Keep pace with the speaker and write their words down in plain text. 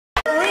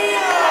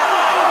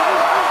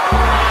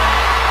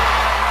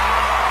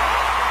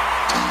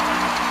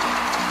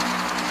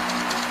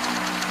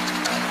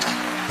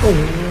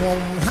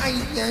cùng hay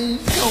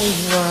chung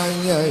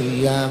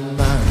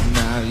mà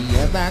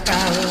ta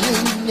cao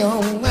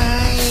nhung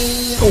ai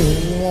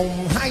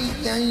cùng hay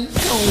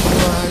chung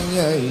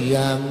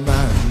mà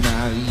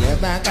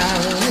ta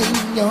cao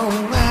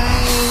nhung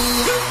ai.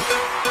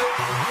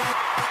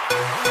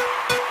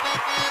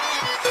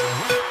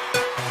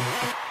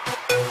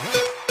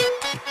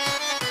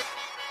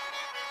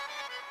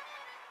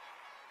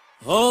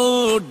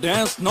 Oh,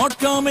 dance not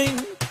coming,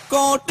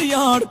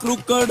 courtyard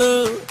crooked,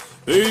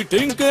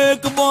 eating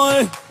cake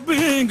boy,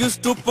 being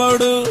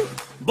stupid,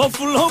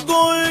 buffalo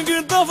going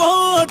in the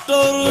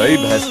water. गई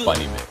भैंस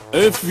पानी में.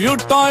 If you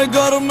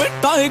tiger me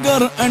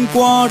tiger and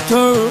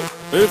quarter,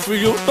 if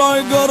you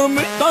tiger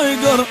me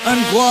tiger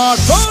and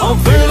quarter. I'm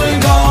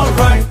feeling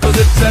alright 'cause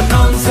it's a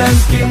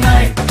nonsense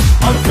night.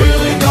 I'm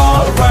feeling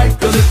alright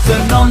 'cause it's a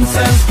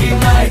nonsense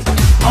night.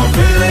 I'm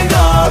feeling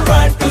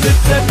alright 'cause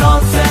it's a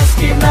nonsense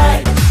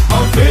night.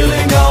 I'm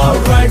feeling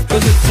alright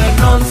 'cause it's a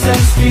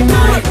nonsense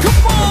night.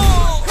 Come on!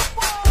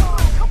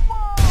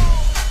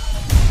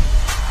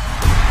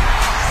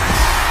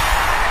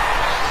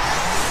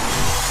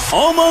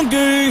 Oh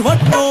monkey,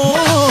 what no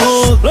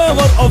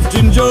flavor of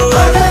ginger?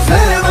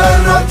 Flavor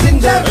of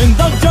ginger. In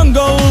the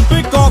jungle,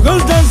 peacock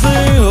is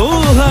dancing. Who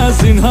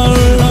has seen her?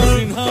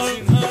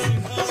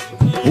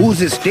 Who's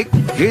his stick?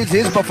 Here's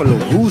his buffalo.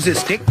 Who's his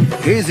stick?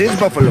 Here's his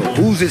buffalo.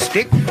 Who's his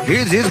stick?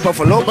 Here's his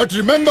buffalo. But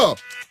remember,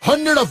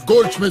 100 of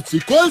goldsmiths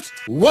equals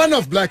 1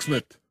 of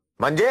blacksmith.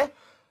 म्हणजे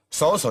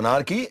 100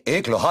 सोनार की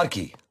 1 लोहार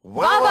की.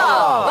 वाह वाह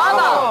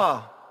वाह.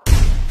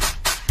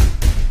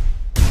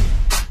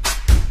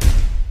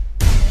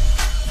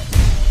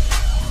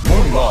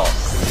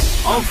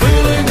 I'm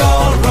feeling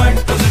alright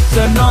 'cause it's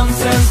a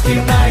nonsense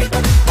night.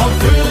 I'm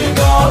feeling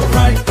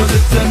alright 'cause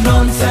it's a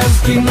nonsense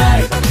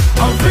night.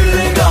 I'm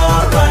feeling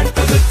alright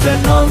 'cause it's a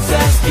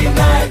nonsense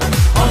night.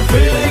 I'm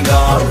feeling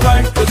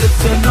alright 'cause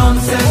it's a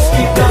nonsense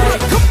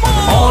night.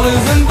 All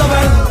is in the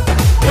well,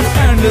 if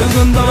end is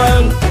in the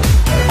well.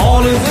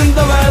 All is in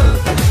the well,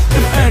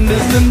 if end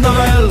is in the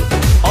well.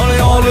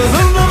 All is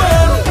in the